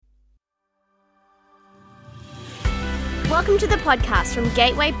Welcome to the podcast from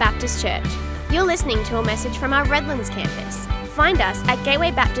Gateway Baptist Church. You're listening to a message from our Redlands campus. Find us at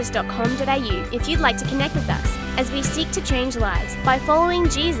gatewaybaptist.com.au if you'd like to connect with us as we seek to change lives by following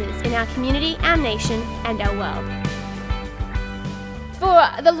Jesus in our community, our nation, and our world.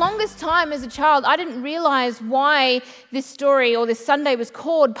 For the longest time as a child, I didn't realize why this story or this Sunday was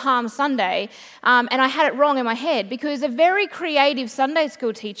called Palm Sunday, and I had it wrong in my head because a very creative Sunday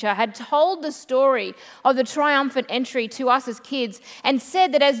school teacher had told the story of the triumphant entry to us as kids and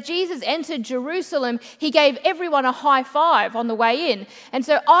said that as Jesus entered Jerusalem, he gave everyone a high five on the way in. And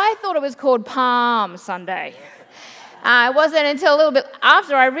so I thought it was called Palm Sunday. It wasn't until a little bit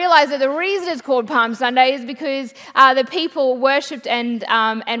after I realized that the reason it's called Palm Sunday is because the people worshipped and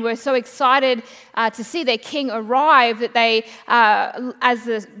were so excited to see their king arrive that they,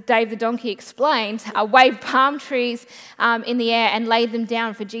 as Dave the donkey explained, waved palm trees in the air and laid them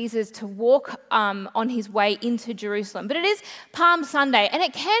down for Jesus to walk on his way into Jerusalem. But it is Palm Sunday, and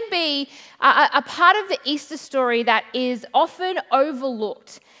it can be a part of the Easter story that is often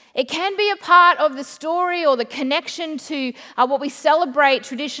overlooked. It can be a part of the story or the connection to what we celebrate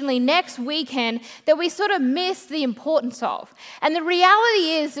traditionally next weekend that we sort of miss the importance of. And the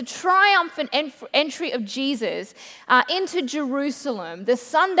reality is the triumphant entry of Jesus into Jerusalem, the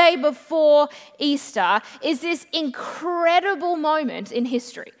Sunday before Easter, is this incredible moment in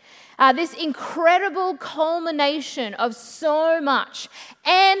history. This incredible culmination of so much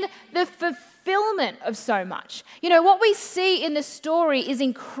and the fulfillment of so much. You know, what we see in the story is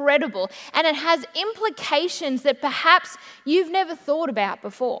incredible, and it has implications that perhaps you've never thought about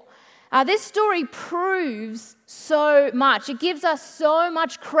before. This story proves so much. It gives us so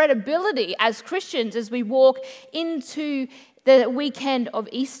much credibility as Christians as we walk into the weekend of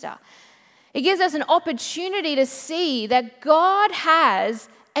Easter. It gives us an opportunity to see that God has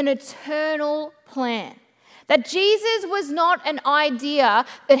an eternal plan. That Jesus was not an idea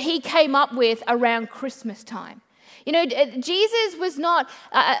that he came up with around Christmas time. You know, Jesus was not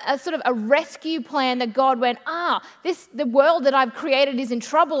a sort of a rescue plan that God went, the world that I've created is in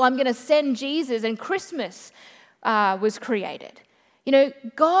trouble, I'm going to send Jesus, and Christmas was created. You know,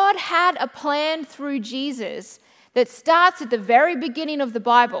 God had a plan through Jesus that starts at the very beginning of the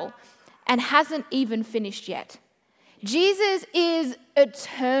Bible and hasn't even finished yet. Jesus is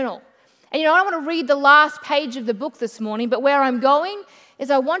eternal. And you know, I don't want to read the last page of the book this morning, but where I'm going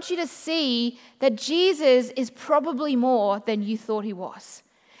is I want you to see that Jesus is probably more than you thought he was.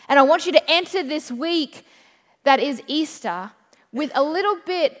 And I want you to enter this week that is Easter with a little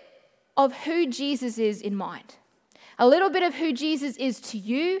bit of who Jesus is in mind. A little bit of who Jesus is to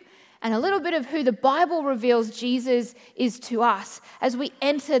you, and a little bit of who the Bible reveals Jesus is to us as we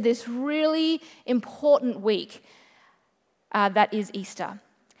enter this really important week that is Easter.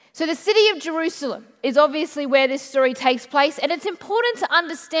 So the city of Jerusalem is obviously where this story takes place, and it's important to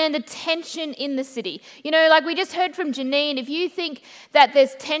understand the tension in the city. You know, like we just heard from Janine, if you think that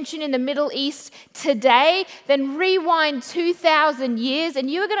there's tension in the Middle East today, then rewind 2,000 years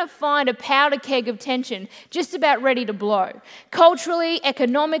and you're going to find a powder keg of tension just about ready to blow. Culturally,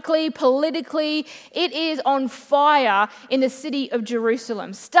 economically, politically, it is on fire in the city of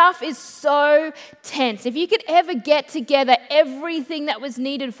Jerusalem. Stuff is so tense. If you could ever get together everything that was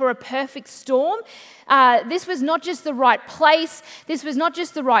needed for a perfect storm, this was not just the right place, this was not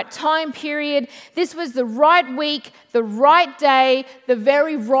just the right time period, this was the right week, the right day, the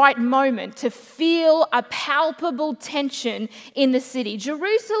very right moment to feel a palpable tension in the city.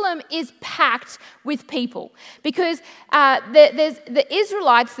 Jerusalem is packed with people because the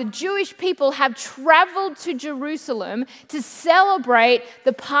Israelites, the Jewish people, have traveled to Jerusalem to celebrate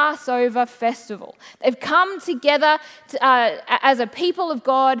the Passover festival. They've come together as a people of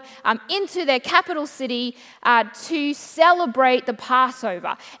God into their capital city to celebrate the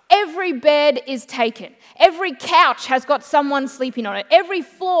Passover. Every bed is taken. Every couch has got someone sleeping on it. Every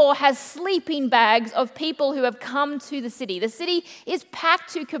floor has sleeping bags of people who have come to the city. The city is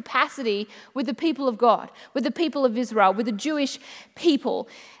packed to capacity with the people of God, with the people of Israel, with the Jewish people.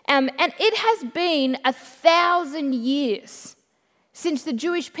 And it has been 1,000 years since the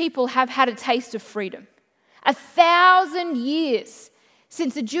Jewish people have had a taste of freedom. 1,000 years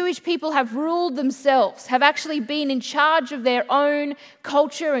since the Jewish people have ruled themselves, have actually been in charge of their own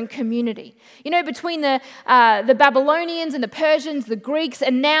culture and community. You know, between the Babylonians and the Persians, the Greeks,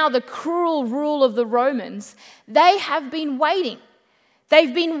 and now the cruel rule of the Romans, they have been waiting.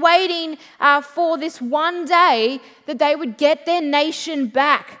 They've been waiting for this one day that they would get their nation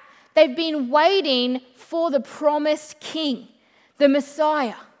back. They've been waiting for the promised king, the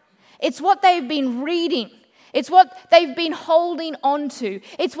Messiah. It's what they've been reading. It's what they've been holding on to.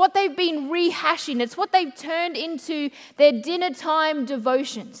 It's what they've been rehashing. It's what they've turned into their dinner time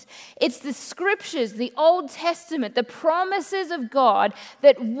devotions. It's the scriptures, the Old Testament, the promises of God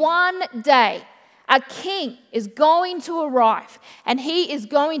that one day a king is going to arrive and he is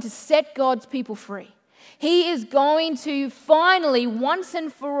going to set God's people free. He is going to finally, once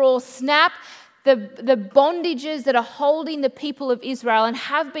and for all, snap the bondages that are holding the people of Israel and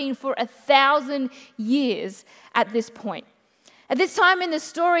have been for 1,000 years at this point. At this time in the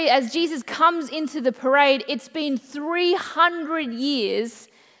story, as Jesus comes into the parade, it's been 300 years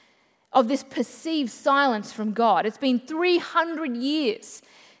of this perceived silence from God. It's been 300 years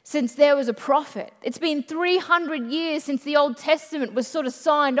since there was a prophet. It's been 300 years since the Old Testament was sort of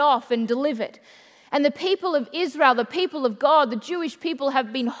signed off and delivered. And the people of Israel, the people of God, the Jewish people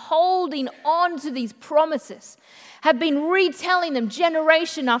have been holding on to these promises, have been retelling them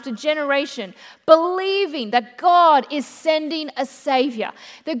generation after generation, believing that God is sending a Savior,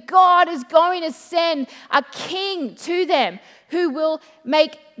 that God is going to send a king to them who will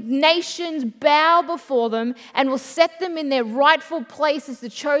make nations bow before them and will set them in their rightful place as the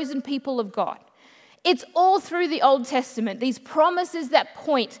chosen people of God. It's all through the Old Testament, these promises that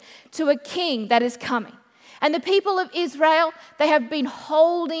point to a king that is coming. And the people of Israel, they have been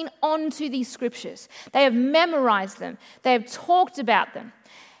holding on to these scriptures. They have memorized them. They have talked about them.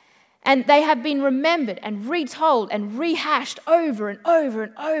 And they have been remembered and retold and rehashed over and over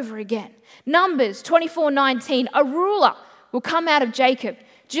and over again. Numbers 24:19, a ruler will come out of Jacob.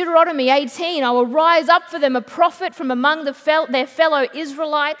 Deuteronomy 18, I will rise up for them a prophet from among their fellow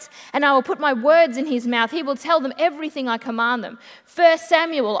Israelites, and I will put my words in his mouth. He will tell them everything I command them. 1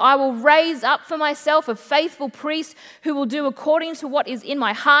 Samuel, I will raise up for myself a faithful priest who will do according to what is in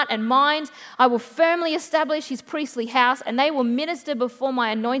my heart and mind. I will firmly establish his priestly house, and they will minister before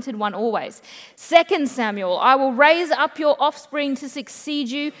my anointed one always. 2 Samuel, I will raise up your offspring to succeed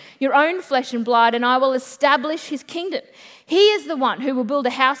you, your own flesh and blood, and I will establish his kingdom. He is the one who will build a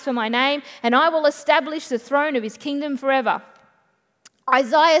house for my name, and I will establish the throne of his kingdom forever.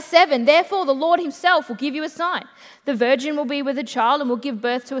 Isaiah 7, therefore the Lord himself will give you a sign. The virgin will be with a child and will give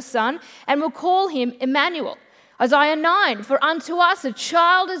birth to a son, and will call him Emmanuel. Isaiah 9, for unto us a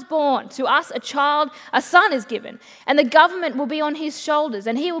child is born, to us a son is given, and the government will be on his shoulders,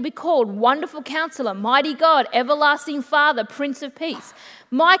 and he will be called Wonderful Counselor, Mighty God, Everlasting Father, Prince of Peace.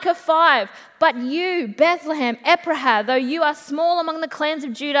 Micah 5, but you, Bethlehem, Ephrathah, though you are small among the clans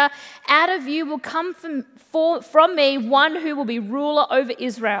of Judah, out of you will come from me one who will be ruler over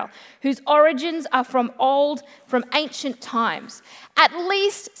Israel, whose origins are from ancient times. At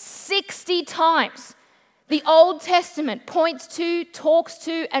least 60 times, the Old Testament points to, talks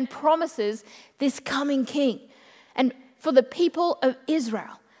to, and promises this coming king. And for the people of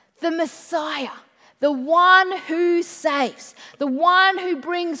Israel, the Messiah, the one who saves, the one who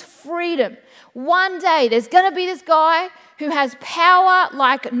brings freedom. One day there's going to be this guy who has power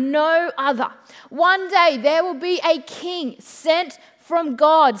like no other. One day there will be a king sent from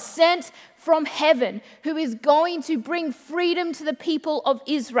God, sent from heaven, who is going to bring freedom to the people of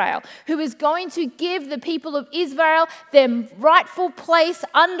Israel, who is going to give the people of Israel their rightful place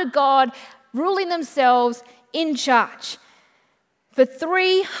under God, ruling themselves in charge. For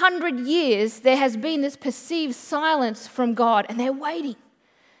 300 years, there has been this perceived silence from God, and they're waiting.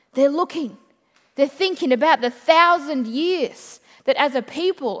 They're looking. They're thinking about the 1,000 years that as a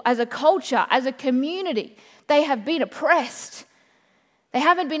people, as a culture, as a community, they have been oppressed. They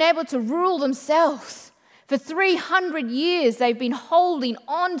haven't been able to rule themselves. For 300 years, they've been holding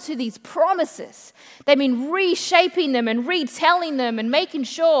on to these promises. They've been reshaping them and retelling them and making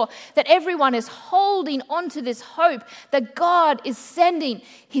sure that everyone is holding on to this hope that God is sending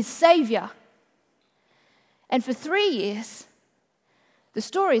his Savior. And for 3 years, the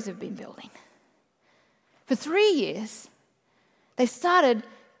stories have been building. For 3 years, they started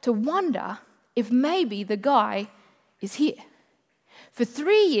to wonder if maybe the guy is here. For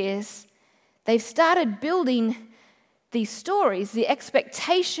 3 years, they've started building these stories. The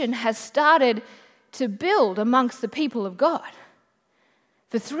expectation has started to build amongst the people of God.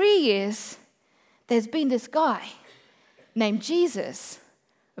 For 3 years, there's been this guy named Jesus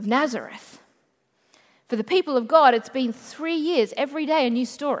of Nazareth. For the people of God, it's been 3 years, every day a new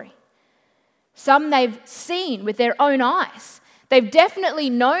story. Some they've seen with their own eyes. They've definitely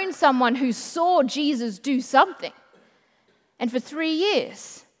known someone who saw Jesus do something. And for 3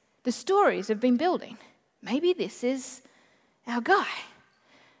 years, the stories have been building. Maybe this is our guy.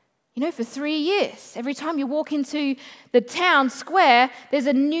 You know, for 3 years, every time you walk into the town square, there's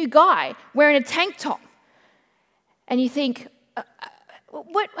a new guy wearing a tank top. And you think,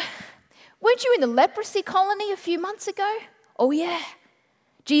 Weren't you in the leprosy colony a few months ago? Oh yeah.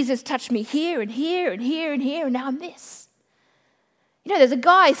 Jesus touched me here and here and here and here, and now I'm this. You know, there's a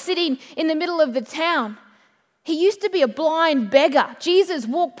guy sitting in the middle of the town. He used to be a blind beggar. Jesus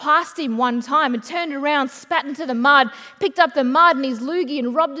walked past him one time and turned around, spat into the mud, picked up the mud in his loogie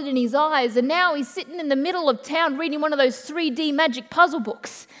and rubbed it in his eyes. And now he's sitting in the middle of town reading one of those 3D magic puzzle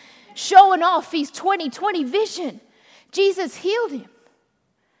books, showing off his 20/20 vision. Jesus healed him.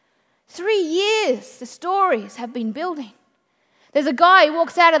 3 years the stories have been building. There's a guy who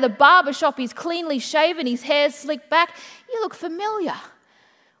walks out of the barber shop. He's cleanly shaven, his hair's slicked back. You look familiar.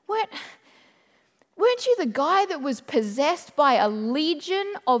 Weren't you the guy that was possessed by a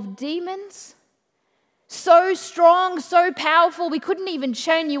legion of demons? So strong, so powerful, we couldn't even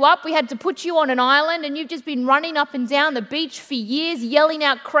chain you up. We had to put you on an island, and you've just been running up and down the beach for years, yelling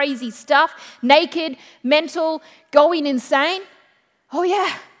out crazy stuff, naked, mental, going insane. Oh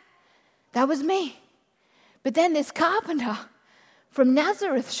yeah, that was me. But then this carpenter from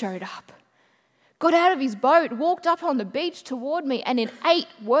Nazareth showed up, got out of his boat, walked up on the beach toward me, and in 8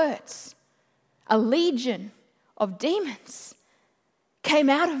 words, a legion of demons came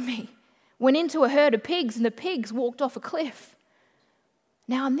out of me, went into a herd of pigs, and the pigs walked off a cliff.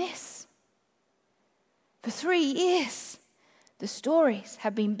 Now I'm this. For 3 years, the stories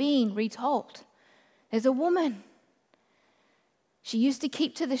have been being retold. There's a woman. She used to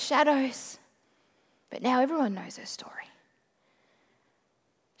keep to the shadows, but now everyone knows her story.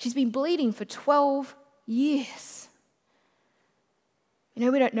 She's been bleeding for 12 years. You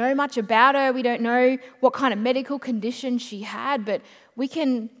know, we don't know much about her. We don't know what kind of medical condition she had, but we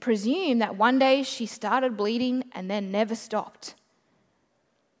can presume that one day she started bleeding and then never stopped.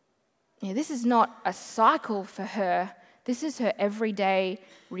 You know, this is not a cycle for her. This is her everyday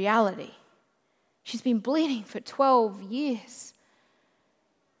reality. She's been bleeding for 12 years.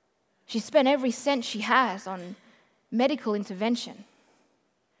 She's spent every cent she has on medical intervention.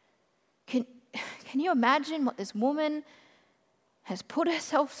 Can you imagine what this woman has put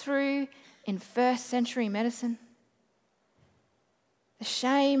herself through in first century medicine? The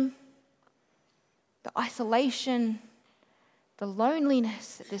shame, the isolation, the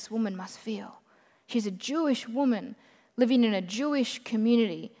loneliness that this woman must feel. She's a Jewish woman living in a Jewish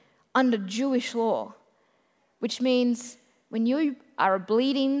community under Jewish law, which means when you are a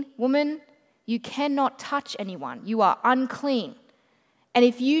bleeding woman, you cannot touch anyone. You are unclean. And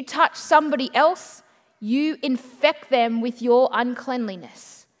if you touch somebody else, you infect them with your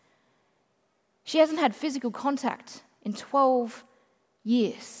uncleanliness. She hasn't had physical contact in 12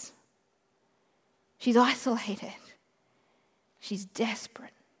 years. She's isolated. She's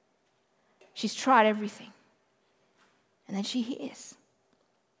desperate. She's tried everything. And then she hears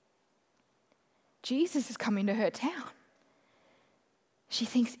Jesus is coming to her town. She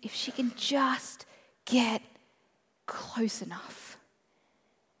thinks if she can just get close enough,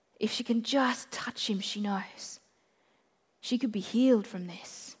 if she can just touch him, she knows she could be healed from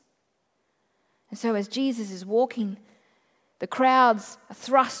this. And so as Jesus is walking, the crowds are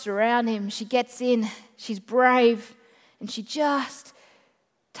thrust around him. She gets in, she's brave, and she just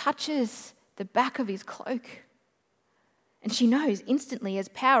touches the back of his cloak. And she knows instantly as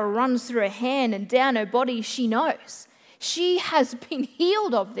power runs through her hand and down her body, she knows. She has been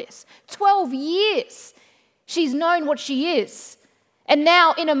healed of this. 12 years she's known what she is. And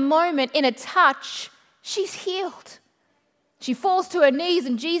now in a moment, in a touch, she's healed. She falls to her knees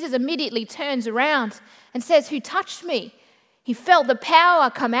and Jesus immediately turns around and says, "Who touched me?" He felt the power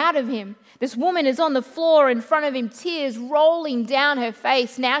come out of him. This woman is on the floor in front of him, tears rolling down her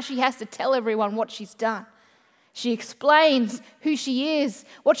face. Now she has to tell everyone what she's done. She explains who she is,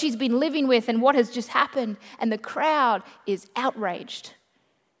 what she's been living with, and what has just happened. And the crowd is outraged.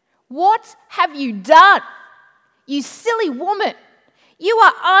 "What have you done? You silly woman. You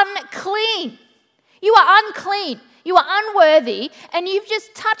are unclean. You are unclean. You are unworthy, and you've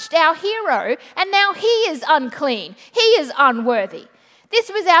just touched our hero, and now he is unclean. He is unworthy. This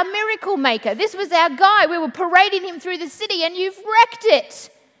was our miracle maker. This was our guy. We were parading him through the city, and you've wrecked it."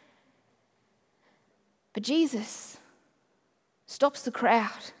 But Jesus stops the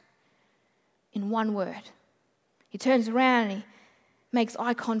crowd in one word. He turns around and he makes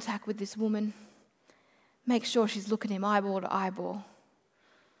eye contact with this woman, makes sure she's looking him eyeball to eyeball.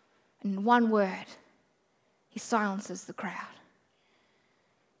 And in one word, he silences the crowd.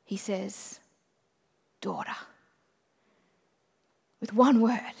 He says, "Daughter." With one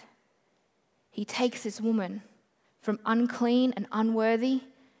word, he takes this woman from unclean and unworthy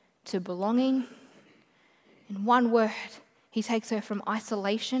to belonging. In one word, he takes her from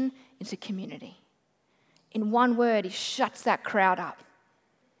isolation into community. In one word, he shuts that crowd up.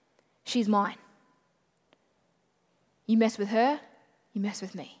 She's mine. You mess with her, you mess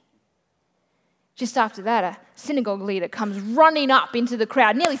with me. Just after that, a synagogue leader comes running up into the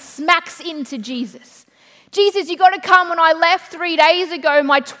crowd, nearly smacks into Jesus. Jesus, you got to come. When I left 3 days ago,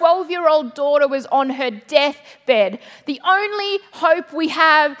 my 12-year-old daughter was on her deathbed. The only hope we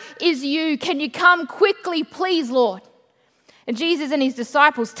have is you. Can you come quickly, please, Lord? And Jesus and his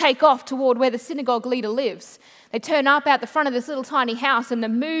disciples take off toward where the synagogue leader lives. They turn up out the front of this little tiny house, and the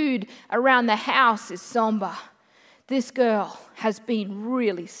mood around the house is somber. This girl has been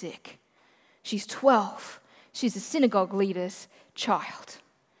really sick. She's 12. She's the synagogue leader's child.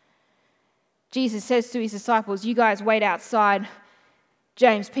 Jesus says to his disciples, you guys wait outside.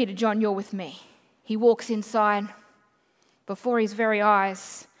 James, Peter, John, you're with me. He walks inside. Before his very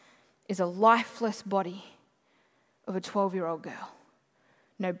eyes is a lifeless body of a 12-year-old girl.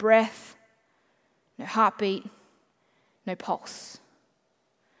 No breath, no heartbeat, no pulse.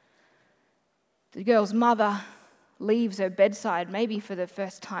 The girl's mother leaves her bedside, maybe for the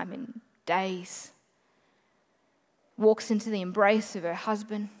first time in days. Walks into the embrace of her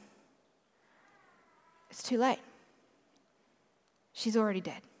husband. It's too late. She's already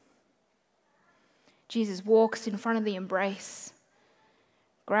dead. Jesus walks in front of the embrace,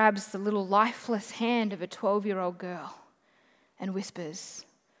 grabs the little lifeless hand of a 12-year-old girl and whispers,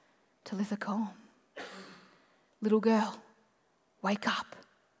 Talitha koum. Little girl, wake up,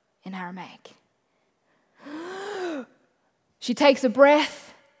 in Aramaic. She takes a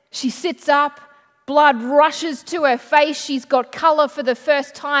breath. She sits up. Blood rushes to her face. She's got colour for the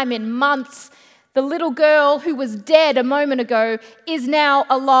first time in months. The little girl who was dead a moment ago is now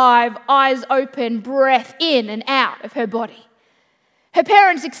alive, eyes open, breath in and out of her body. Her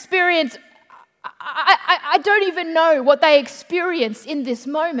parents experience, I don't even know what they experience in this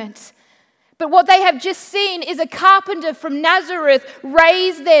moment. But what they have just seen is a carpenter from Nazareth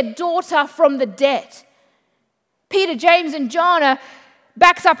raise their daughter from the dead. Peter, James, and John are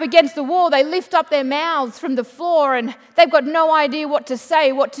backs up against the wall. They lift up their mouths from the floor and they've got no idea what to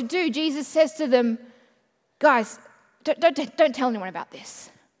say, what to do. Jesus says to them, guys, don't tell anyone about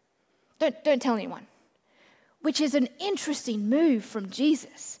this. Don't tell anyone. Which is an interesting move from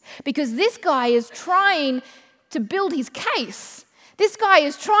Jesus, because this guy is trying to build his case. This guy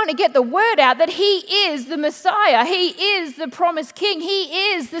is trying to get the word out that he is the Messiah. He is the promised king.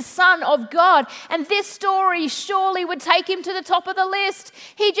 He is the Son of God. And this story surely would take him to the top of the list.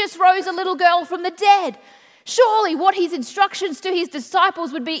 He just rose a little girl from the dead. Surely what his instructions to his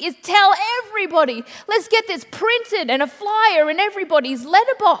disciples would be is tell everybody. Let's get this printed and a flyer in everybody's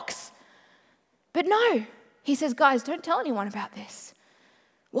letterbox. But no, he says, guys, don't tell anyone about this.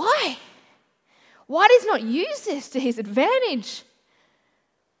 Why? Why does he not use this to his advantage?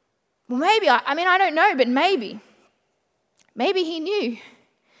 Well, maybe, I don't know, but maybe he knew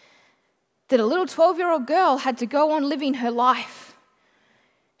that a little 12-year-old girl had to go on living her life.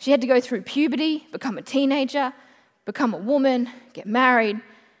 She had to go through puberty, become a teenager, become a woman, get married,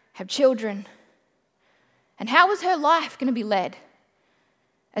 have children. And how was her life going to be led?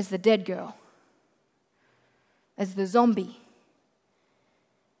 As the dead girl, as the zombie.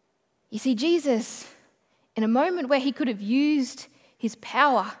 You see, Jesus, in a moment where he could have used his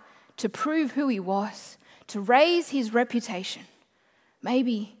power to prove who he was, to raise his reputation,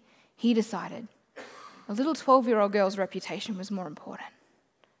 maybe he decided a little 12-year-old girl's reputation was more important.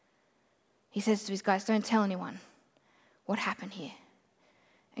 He says to his guys, don't tell anyone what happened here.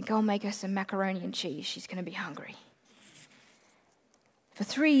 And go and make her some macaroni and cheese. She's going to be hungry. For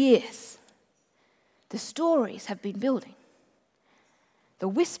 3 years, the stories have been building. The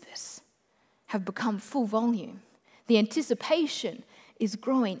whispers have become full volume. The anticipation is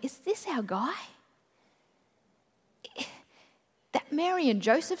growing. Is this our guy? That Mary and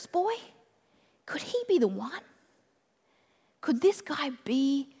Joseph's boy? Could he be the one? Could this guy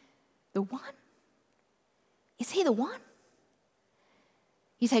be the one? Is he the one?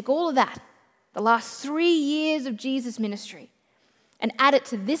 You take all of that, the last 3 years of Jesus' ministry, and add it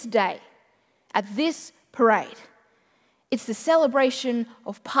to this day, at this parade. It's the celebration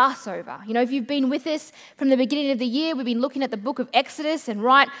of Passover. You know, if you've been with us from the beginning of the year, we've been looking at the book of Exodus, and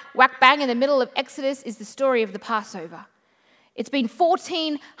right whack bang in the middle of Exodus is the story of the Passover. It's been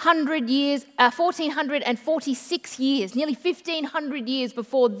 1,446 years, nearly 1,500 years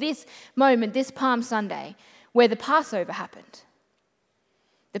before this moment, this Palm Sunday, where the Passover happened.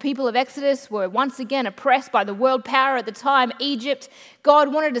 The people of Exodus were once again oppressed by the world power at the time, Egypt.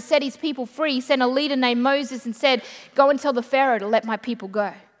 God wanted to set his people free. He sent a leader named Moses and said, go and tell the Pharaoh to let my people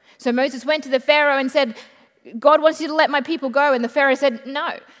go. So Moses went to the Pharaoh and said, God wants you to let my people go. And the Pharaoh said,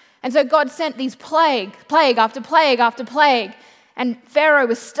 no. And so God sent these plague after plague after plague. And Pharaoh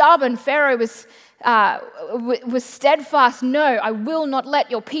was stubborn. Pharaoh was steadfast. No, I will not let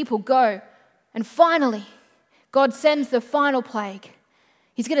your people go. And finally, God sends the final plague.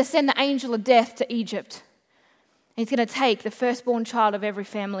 He's going to send the angel of death to Egypt. And he's going to take the firstborn child of every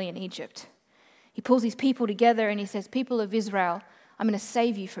family in Egypt. He pulls his people together and he says, people of Israel, I'm going to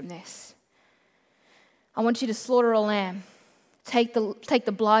save you from this. I want you to slaughter a lamb. Take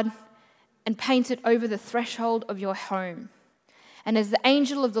the blood and paint it over the threshold of your home. And as the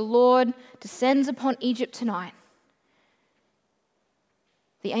angel of the Lord descends upon Egypt tonight,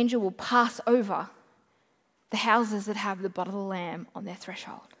 the angel will pass over the houses that have the blood of the lamb on their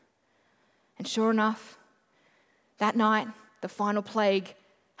threshold. And sure enough, that night, the final plague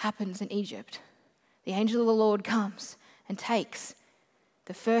happens in Egypt. The angel of the Lord comes and takes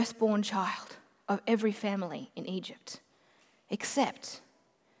the firstborn child of every family in Egypt, except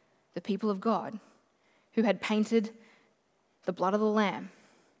the people of God who had painted the blood of the lamb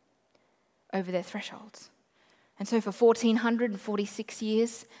over their thresholds. And so for 1446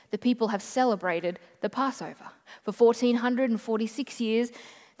 years, the people have celebrated the Passover. For 1446 years,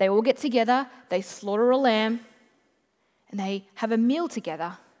 they all get together, they slaughter a lamb, and they have a meal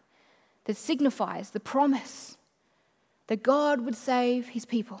together that signifies the promise that God would save his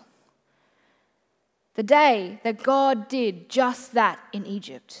people. The day that God did just that in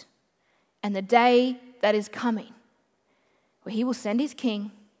Egypt, and the day that is coming, where he will send his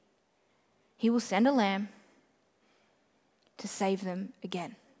king, he will send a lamb to save them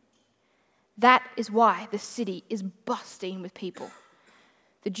again. That is why the city is bursting with people.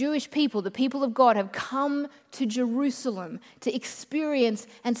 The Jewish people, the people of God, have come to Jerusalem to experience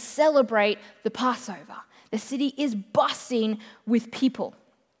and celebrate the Passover. The city is bursting with people.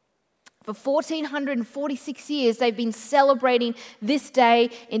 For 1446 years, they've been celebrating this day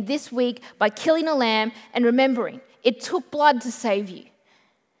in this week by killing a lamb and remembering it took blood to save you.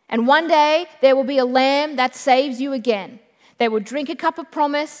 And one day, there will be a lamb that saves you again. They will drink a cup of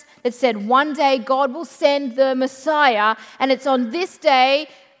promise that said one day God will send the Messiah, and it's on this day,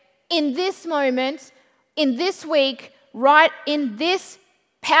 in this moment, in this week, right in this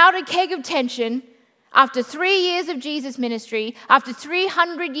powder keg of tension, after 3 years of Jesus' ministry, after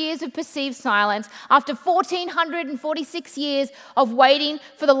 300 years of perceived silence, after 1446 years of waiting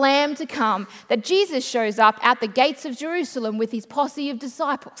for the Lamb to come, that Jesus shows up at the gates of Jerusalem with his posse of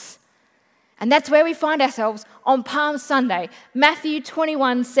disciples. And that's where we find ourselves on Palm Sunday. Matthew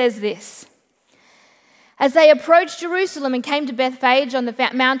 21 says this. As they approached Jerusalem and came to Bethphage on the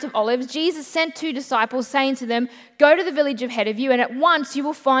Mount of Olives, Jesus sent 2 disciples, saying to them, "Go to the village ahead of you, and at once you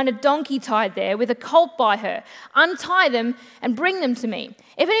will find a donkey tied there with a colt by her. Untie them and bring them to me.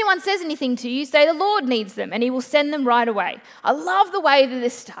 If anyone says anything to you, say the Lord needs them, and he will send them right away." I love the way that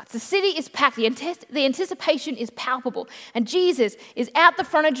this starts. The city is packed. The anticipation is palpable. And Jesus is out the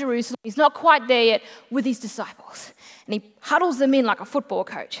front of Jerusalem. He's not quite there yet with his disciples. And he huddles them in like a football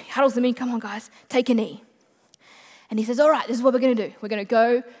coach. He huddles them in, "Come on, guys, take a knee." And he says, all right, this is what we're going to do. We're going to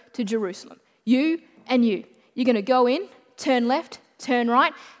go to Jerusalem. You and you. You're going to go in, turn left, turn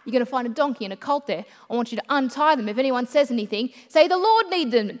right. You're going to find a donkey and a colt there. I want you to untie them. If anyone says anything, say the Lord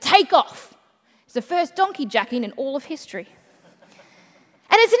needs them and take off. It's the first donkey jacking in all of history.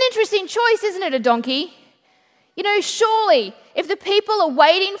 And it's an interesting choice, isn't it, a donkey? You know, surely, if the people are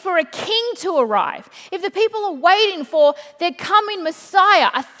waiting for a king to arrive, if the people are waiting for their coming Messiah,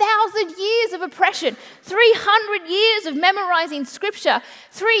 1,000 years of oppression, 300 years of memorizing scripture,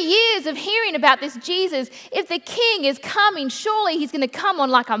 3 years of hearing about this Jesus, if the king is coming, surely he's going to come on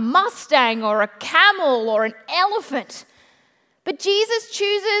like a Mustang or a camel or an elephant. But Jesus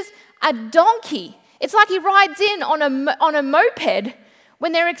chooses a donkey. It's like he rides in on a moped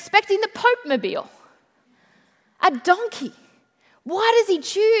when they're expecting the Pope-mobile. A donkey. Why does he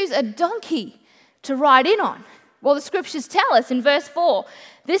choose a donkey to ride in on? Well, the scriptures tell us in verse 4,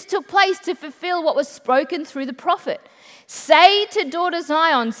 this took place to fulfill what was spoken through the prophet. Say to daughter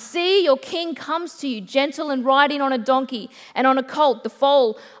Zion, see, your king comes to you, gentle and riding on a donkey and on a colt, the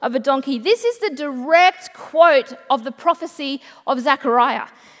foal of a donkey. This is the direct quote of the prophecy of Zechariah.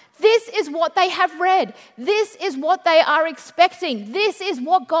 This is what they have read. This is what they are expecting. This is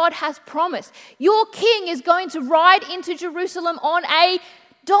what God has promised. Your king is going to ride into Jerusalem on a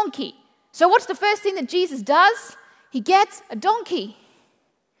donkey. So what's the first thing that Jesus does? He gets a donkey.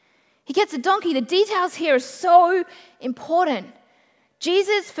 He gets a donkey. The details here are so important.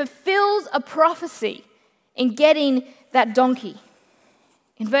 Jesus fulfills a prophecy in getting that donkey.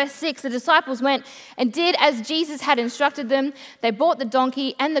 In verse 6, the disciples went and did as Jesus had instructed them. They bought the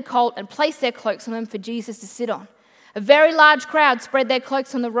donkey and the colt and placed their cloaks on them for Jesus to sit on. A very large crowd spread their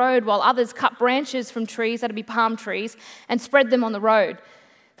cloaks on the road, while others cut branches from trees, that'd be palm trees, and spread them on the road.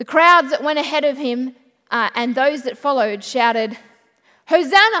 The crowds that went ahead of him and those that followed shouted,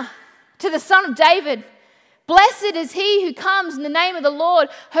 "Hosanna to the Son of David! Blessed is he who comes in the name of the Lord!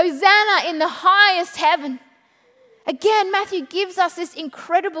 Hosanna in the highest heaven!" Again, Matthew gives us this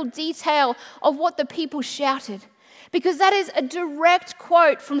incredible detail of what the people shouted, because that is a direct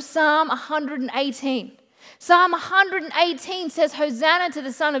quote from Psalm 118. Psalm 118 says, "Hosanna to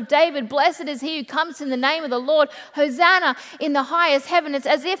the Son of David, blessed is he who comes in the name of the Lord, Hosanna in the highest heaven." It's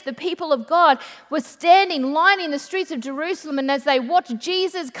as if the people of God were standing, lining the streets of Jerusalem, and as they watched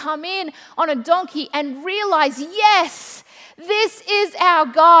Jesus come in on a donkey and realize, yes, this is our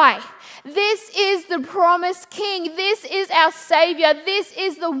guy. This is the promised King. This is our Savior. This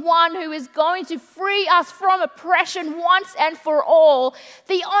is the one who is going to free us from oppression once and for all.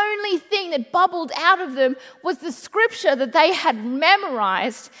 The only thing that bubbled out of them was the scripture that they had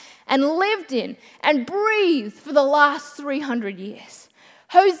memorized and lived in and breathed for the last 300 years.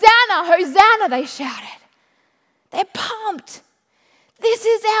 "Hosanna, Hosanna," they shouted. They're pumped. This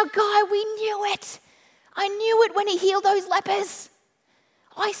is our guy. We knew it. I knew it when he healed those lepers.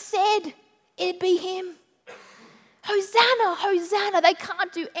 I said it'd be him. Hosanna, Hosanna. They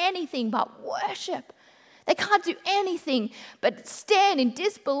can't do anything but worship. They can't do anything but stand in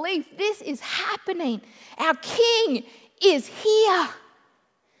disbelief. This is happening. Our King is here.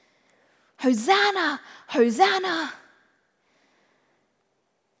 Hosanna, Hosanna.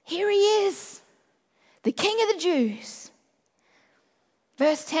 Here he is, the King of the Jews.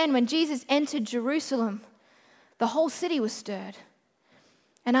 Verse 10, when Jesus entered Jerusalem, the whole city was stirred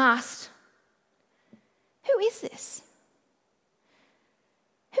and asked, "Who is this?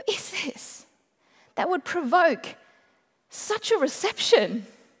 Who is this that would provoke such a reception?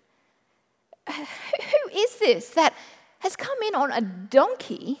 Who is this that has come in on a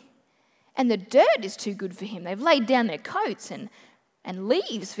donkey and the dirt is too good for him? They've laid down their coats and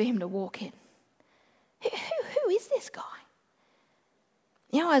leaves for him to walk in. Who is this guy?"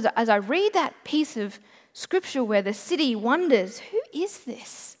 You know, as I read that piece of scripture where the city wonders, who is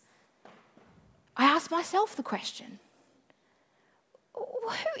this? I ask myself the question, who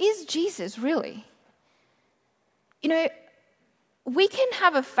is Jesus really? You know, we can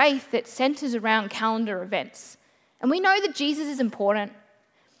have a faith that centers around calendar events. And we know that Jesus is important.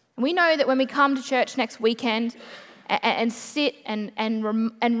 And we know that when we come to church next weekend and sit and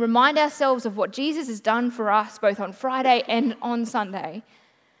remind ourselves of what Jesus has done for us, both on Friday and on Sunday,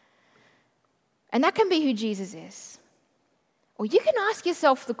 and that can be who Jesus is. Or you can ask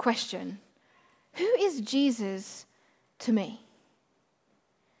yourself the question, who is Jesus to me?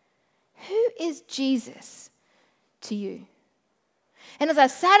 Who is Jesus to you? And as I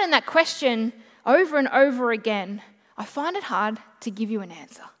sat in that question over and over again, I find it hard to give you an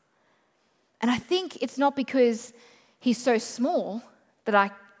answer. And I think it's not because he's so small that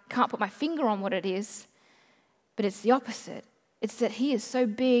I can't put my finger on what it is, but it's the opposite. It's that he is so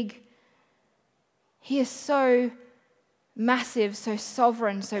big, he is so massive, so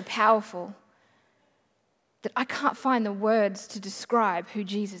sovereign, so powerful, that I can't find the words to describe who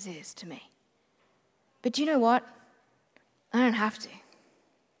Jesus is to me. But you know what? I don't have to.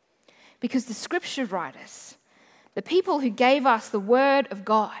 Because the scripture writers, the people who gave us the word of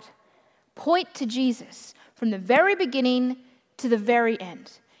God, point to Jesus from the very beginning to the very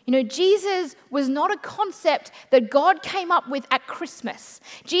end. You know, Jesus was not a concept that God came up with at Christmas.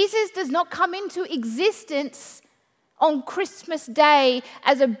 Jesus does not come into existence on Christmas Day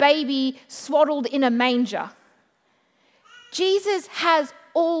as a baby swaddled in a manger. Jesus has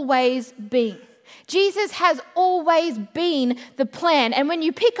always been. Jesus has always been the plan. And when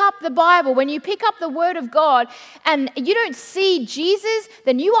you pick up the Bible, when you pick up the Word of God, and you don't see Jesus,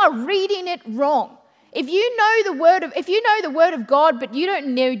 then you are reading it wrong. If you know the word of God, but you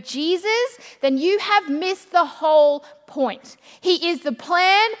don't know Jesus, then you have missed the whole point. He is the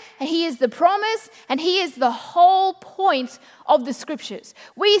plan, and he is the promise, and he is the whole point of the scriptures.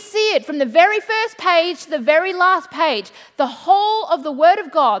 We see it from the very first page to the very last page. The whole of the word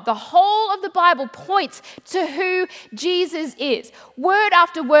of God, the whole of the Bible points to who Jesus is. Word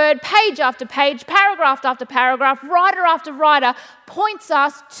after word, page after page, paragraph after paragraph, writer after writer points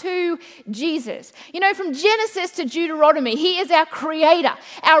us to Jesus. You know, from Genesis to Deuteronomy, he is our creator,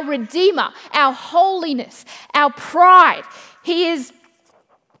 our redeemer, our holiness, our pride. He is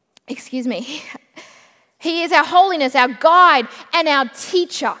our holiness, our guide, and our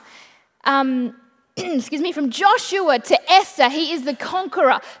teacher. from Joshua to Esther, he is the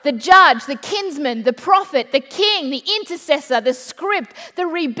conqueror, the judge, the kinsman, the prophet, the king, the intercessor, the script, the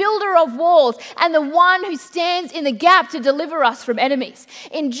rebuilder of walls, and the one who stands in the gap to deliver us from enemies.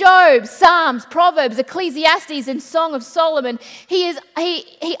 In Job, Psalms, Proverbs, Ecclesiastes, and Song of Solomon, he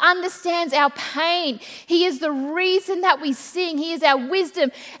understands our pain. He is the reason that we sing. He is our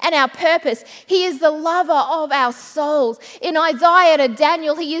wisdom and our purpose. He is the lover of our souls. In Isaiah to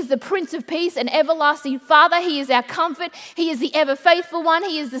Daniel, he is the Prince of Peace and everlasting Father. He is our comfort. He is the ever faithful one.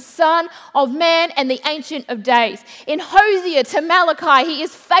 He is the Son of Man and the Ancient of Days. In Hosea to Malachi, he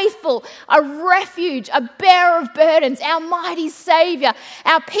is faithful, a refuge, a bearer of burdens, our mighty Savior,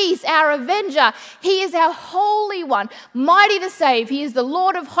 our peace, our avenger. He is our Holy One, mighty to save. He is the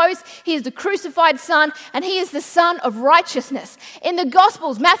Lord of hosts. He is the crucified Son, and he is the Son of righteousness. In the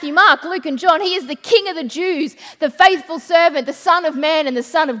Gospels, Matthew, Mark, Luke, and John, he is the King of the Jews, the faithful servant, the Son of Man, and the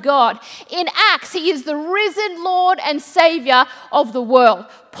Son of God. In Acts, he is the risen Lord and Savior of the world.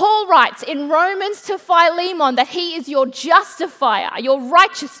 Paul writes in Romans to Philemon that he is your justifier, your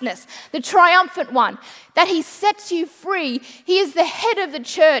righteousness, the triumphant one, that he sets you free. He is the head of the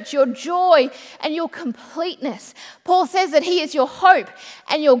church, your joy and your completeness. Paul says that he is your hope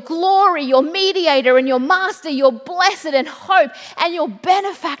and your glory, your mediator and your master, your blessed and hope and your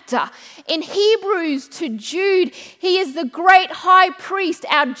benefactor. In Hebrews to Jude, he is the great high priest,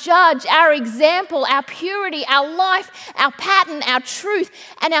 our judge, our example, our purity, our life, our pattern, our truth,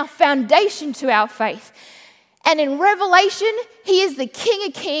 and our foundation to our faith. And in Revelation, he is the King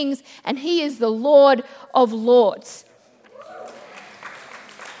of Kings and he is the Lord of Lords.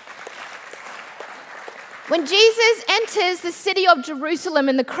 When Jesus enters the city of Jerusalem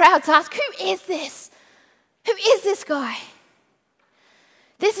and the crowds ask, who is this? Who is this guy?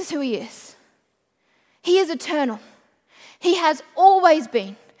 This is who he is. He is eternal. He has always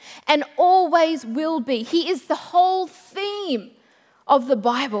been and always will be. He is the whole theme of the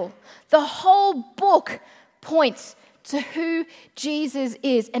Bible. The whole book points to who Jesus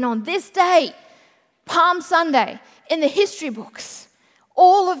is. And on this day, Palm Sunday, in the history books,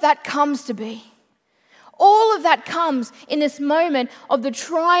 all of that comes to be. All of that comes in this moment of the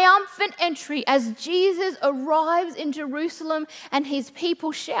triumphant entry as Jesus arrives in Jerusalem and his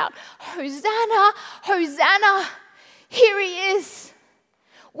people shout, Hosanna, Hosanna, here he is.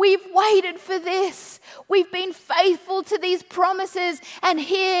 We've waited for this. We've been faithful to these promises, and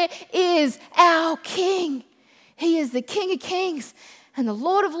here is our King. He is the King of Kings and the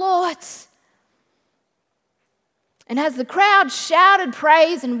Lord of Lords. And as the crowd shouted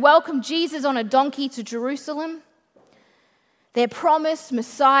praise and welcomed Jesus on a donkey to Jerusalem, their promised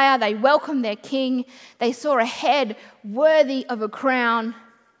Messiah, they welcomed their King. They saw a head worthy of a crown.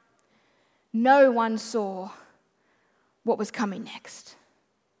 No one saw what was coming next.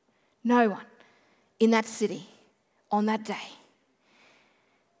 No one in that city on that day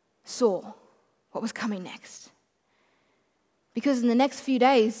saw what was coming next. Because in the next few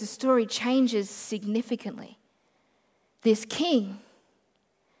days, the story changes significantly. This king,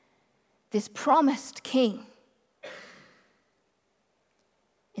 this promised king,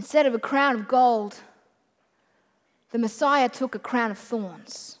 instead of a crown of gold, the Messiah took a crown of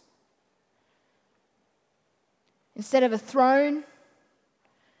thorns. Instead of a throne,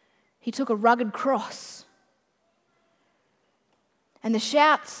 he took a rugged cross. And the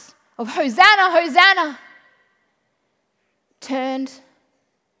shouts of Hosanna, Hosanna turned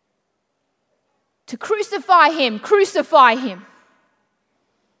to crucify him, crucify him.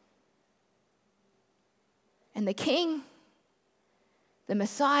 And the King, the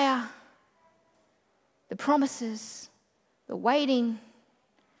Messiah, the promises, the waiting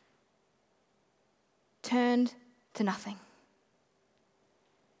turned to nothing.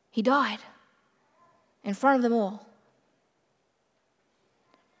 He died in front of them all.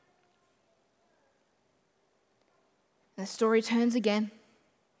 And the story turns again,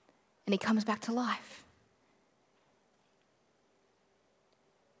 and he comes back to life.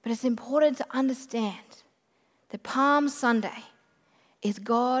 But it's important to understand that Palm Sunday is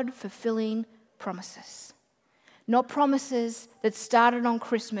God fulfilling promises. Not promises that started on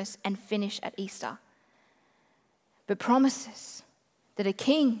Christmas and finish at Easter, but promises that a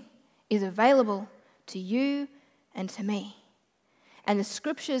king is available to you and to me. And the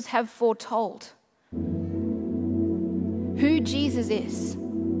scriptures have foretold who Jesus is.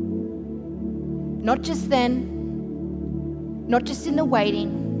 Not just then, not just in the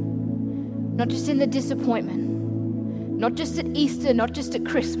waiting, not just in the disappointment, not just at Easter, not just at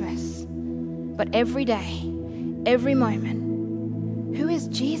Christmas, but every day, every moment. Who is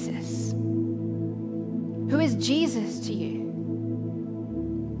Jesus? Who is Jesus to you?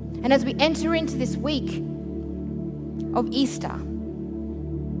 And as we enter into this week of Easter,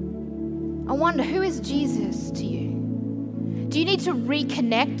 I wonder, who is Jesus to you? Do you need to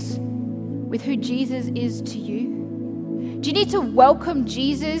reconnect with who Jesus is to you? Do you need to welcome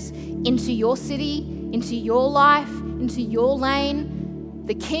Jesus into your city, into your life, into your lane,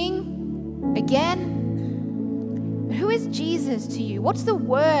 the King again? Who is Jesus to you? What's the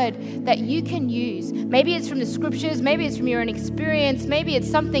word that you can use? Maybe it's from the scriptures, maybe it's from your own experience, maybe it's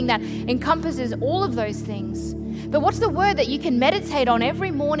something that encompasses all of those things. But what's the word that you can meditate on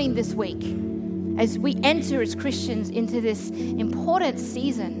every morning this week as we enter as Christians into this important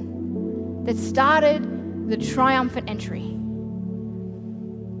season that started the triumphant entry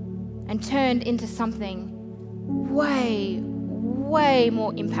and turned into something way, way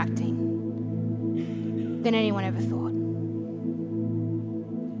more impacting than anyone ever thought?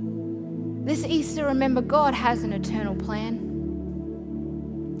 This Easter, remember, God has an eternal plan.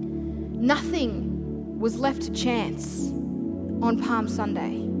 Nothing was left to chance on Palm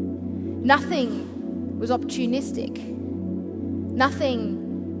Sunday. Nothing was opportunistic.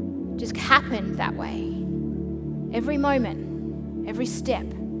 Nothing just happened that way. Every moment, every step,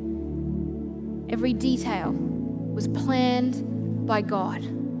 every detail was planned by God.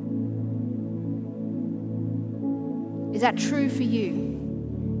 Is that true for you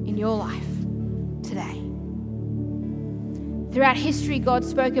in your life today? Throughout history, God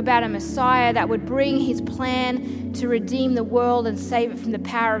spoke about a Messiah that would bring his plan to redeem the world and save it from the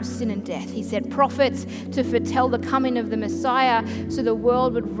power of sin and death. He sent prophets to foretell the coming of the Messiah so the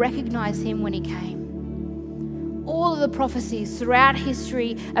world would recognize him when he came. All of the prophecies throughout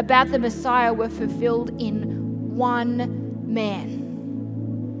history about the Messiah were fulfilled in one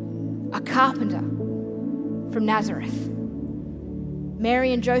man, a carpenter from Nazareth,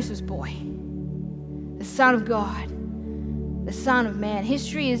 Mary and Joseph's boy, the Son of God, the Son of Man.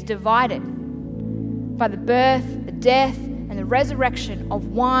 History is divided by the birth, the death, and the resurrection of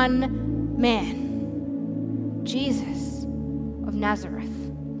one man, Jesus of Nazareth.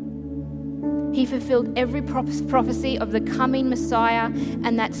 He fulfilled every prophecy of the coming Messiah,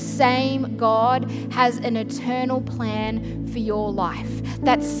 and that same God has an eternal plan for your life.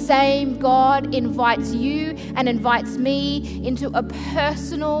 That same God invites you and invites me into a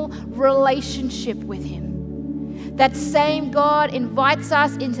personal relationship with him. That same God invites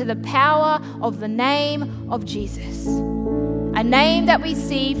us into the power of the name of Jesus. A name that we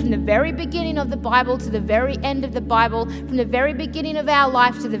see from the very beginning of the Bible to the very end of the Bible, from the very beginning of our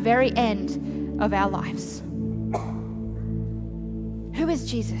life to the very end of our lives. Who is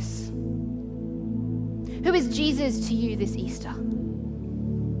Jesus? Who is Jesus to you this Easter?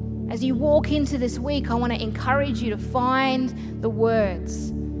 As you walk into this week, I want to encourage you to find the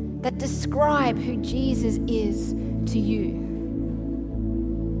words that describe who Jesus is to you.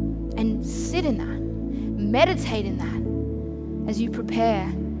 And sit in that, meditate in that as you prepare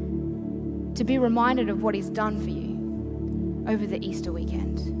to be reminded of what he's done for you over the Easter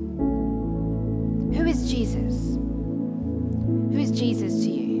weekend. Who is Jesus? Who is Jesus to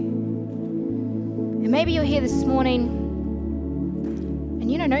you? And maybe you're here this morning and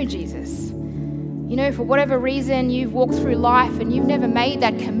you don't know Jesus. You know, for whatever reason, you've walked through life and you've never made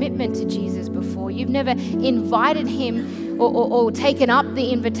that commitment to Jesus before. You've never invited him or taken up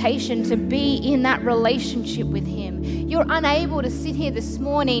the invitation to be in that relationship with him. You're unable to sit here this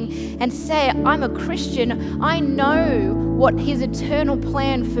morning and say, I'm a Christian. I know what his eternal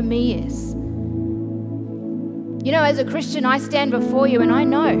plan for me is. You know, as a Christian, I stand before you and I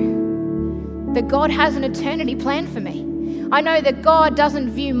know that God has an eternity plan for me. I know that God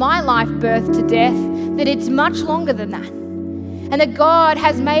doesn't view my life, birth to death, that it's much longer than that. And that God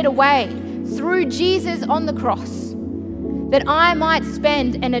has made a way through Jesus on the cross that I might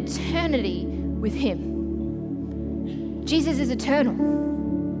spend an eternity with him. Jesus is eternal.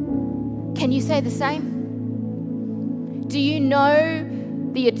 Can you say the same? Do you know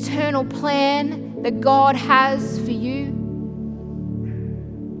the eternal plan that God has for you?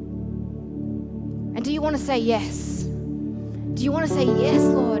 And do you want to say yes? Do you want to say, yes,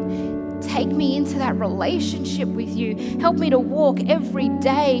 Lord, take me into that relationship with you. Help me to walk every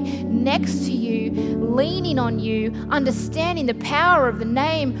day next to you, leaning on you, understanding the power of the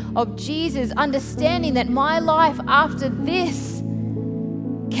name of Jesus, understanding that my life after this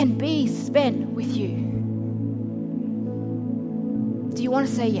can be spent with you. Do you want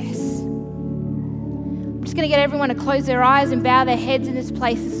to say yes? I'm just going to get everyone to close their eyes and bow their heads in this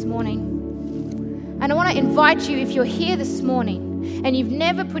place this morning. And I want to invite you, if you're here this morning and you've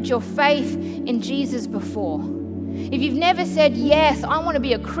never put your faith in Jesus before, If you've never said, yes, I want to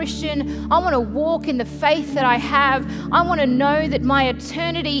be a Christian, I want to walk in the faith that I have, I want to know that my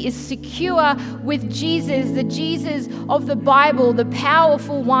eternity is secure with Jesus, the Jesus of the Bible, the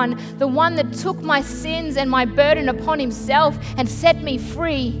powerful one, the one that took my sins and my burden upon himself and set me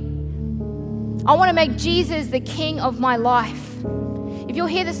free. I want to make Jesus the King of my life. If you're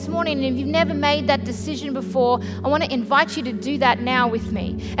here this morning and if you've never made that decision before, I want to invite you to do that now with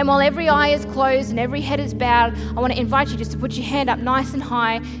me. And while every eye is closed and every head is bowed, I want to invite you just to put your hand up nice and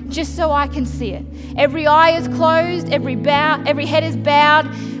high, just so I can see it. Every eye is closed, every head is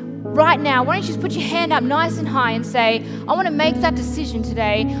bowed. Right now, why don't you just put your hand up nice and high and say, I want to make that decision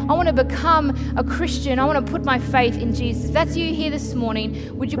today. I want to become a Christian. I want to put my faith in Jesus. If that's you here this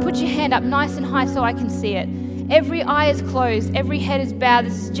morning, would you put your hand up nice and high so I can see it? Every eye is closed, every head is bowed.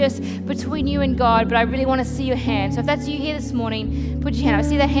 This is just between you and God, but I really want to see your hand. So if that's you here this morning, put your hand up. I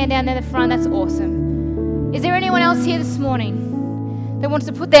see that hand down there in the front. That's awesome. Is there anyone else here this morning that wants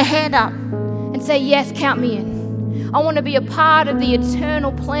to put their hand up and say, yes, count me in? I want to be a part of the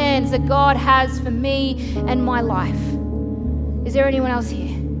eternal plans that God has for me and my life. Is there anyone else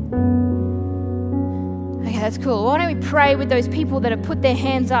here? Okay, that's cool. Why don't we pray with those people that have put their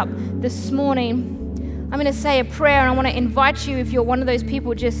hands up this morning? I'm going to say a prayer, and I want to invite you, if you're one of those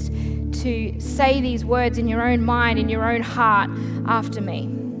people, just to say these words in your own mind, in your own heart after me.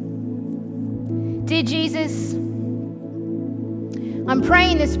 Dear Jesus, I'm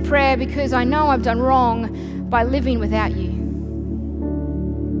praying this prayer because I know I've done wrong by living without you.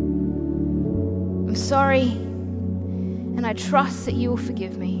 I'm sorry, and I trust that you will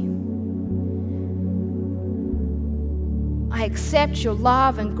forgive me. I accept your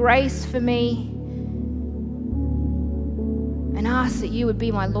love and grace for me, and ask that you would be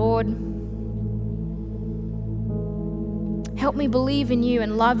my Lord. Help me believe in you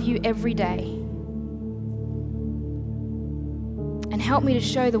and love you every day. And help me to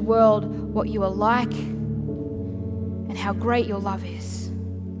show the world what you are like and how great your love is.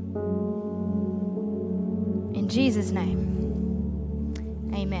 In Jesus' name,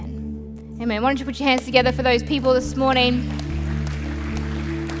 amen. Amen. Why don't you put your hands together for those people this morning?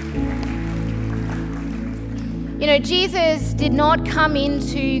 You know, Jesus did not come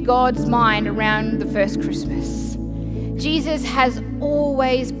into God's mind around the first Christmas. Jesus has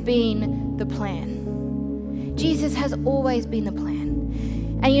always been the plan. Jesus has always been the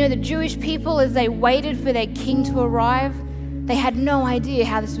plan. And you know, the Jewish people, as they waited for their king to arrive, they had no idea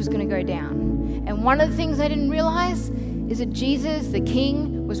how this was going to go down. And one of the things they didn't realize is that Jesus, the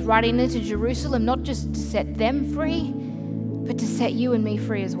king, was riding into Jerusalem not just to set them free, but to set you and me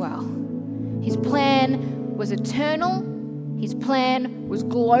free as well. His plan was eternal, his plan was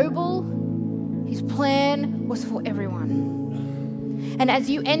global, his plan was for everyone. And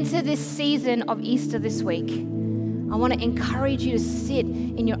as you enter this season of Easter this week, I want to encourage you to sit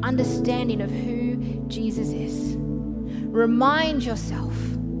in your understanding of who Jesus is. Remind yourself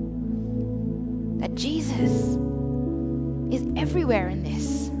that Jesus is everywhere in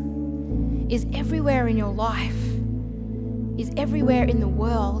this, is everywhere in your life, is everywhere in the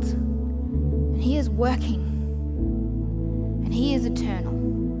world, and he is working. And he is eternal.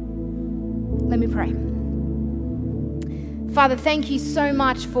 Let me pray. Father, thank you so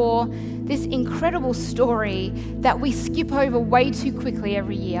much for this incredible story that we skip over way too quickly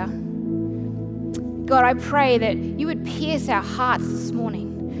every year. God, I pray that you would pierce our hearts this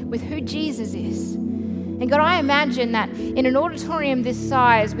morning with who Jesus is. And God, I imagine that in an auditorium this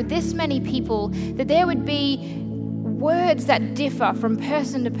size, with this many people, that there would be words that differ from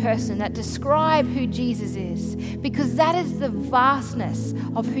person to person that describe who Jesus is, because that is the vastness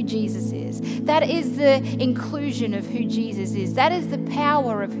of who Jesus is. That is the inclusion of who Jesus is. That is the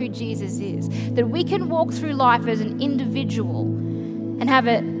power of who Jesus is. That we can walk through life as an individual and have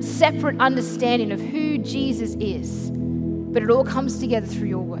a separate understanding of who Jesus is, but it all comes together through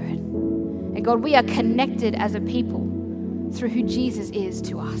your word. And God, we are connected as a people through who Jesus is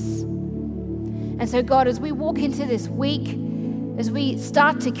to us. And so, God, as we walk into this week, as we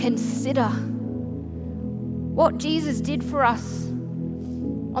start to consider what Jesus did for us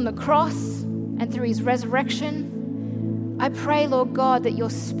on the cross and through his resurrection, I pray, Lord God, that your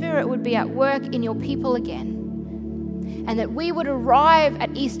Spirit would be at work in your people again, and that we would arrive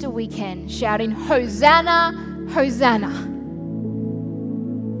at Easter weekend shouting, Hosanna, Hosanna.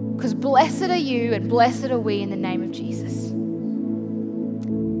 Because blessed are you and blessed are we in the name of Jesus.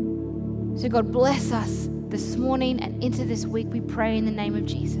 So God, bless us this morning and into this week, we pray in the name of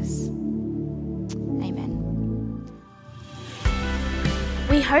Jesus. Amen.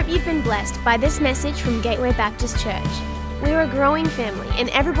 We hope you've been blessed by this message from Gateway Baptist Church. We're a growing family and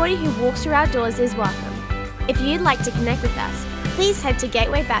everybody who walks through our doors is welcome. If you'd like to connect with us, please head to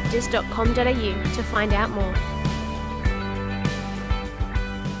gatewaybaptist.com.au to find out more.